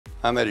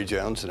I'm Eddie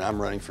Jones and I'm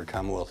running for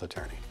Commonwealth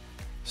Attorney.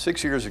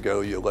 6 years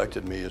ago, you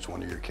elected me as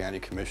one of your county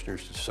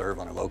commissioners to serve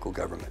on a local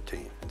government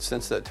team. And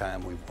since that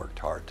time, we've worked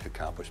hard to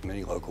accomplish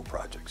many local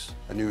projects.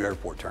 A new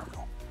airport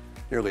terminal,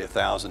 nearly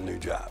 1,000 new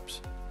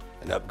jobs,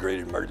 an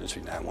upgraded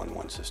emergency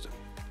 911 system.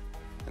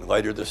 And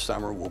later this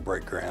summer, we'll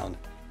break ground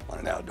on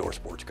an outdoor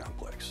sports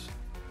complex.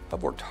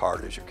 I've worked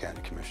hard as your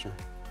county commissioner.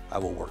 I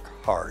will work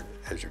hard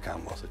as your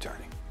Commonwealth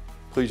Attorney.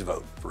 Please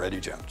vote for Eddie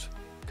Jones,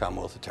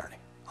 Commonwealth Attorney,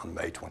 on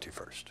May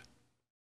 21st.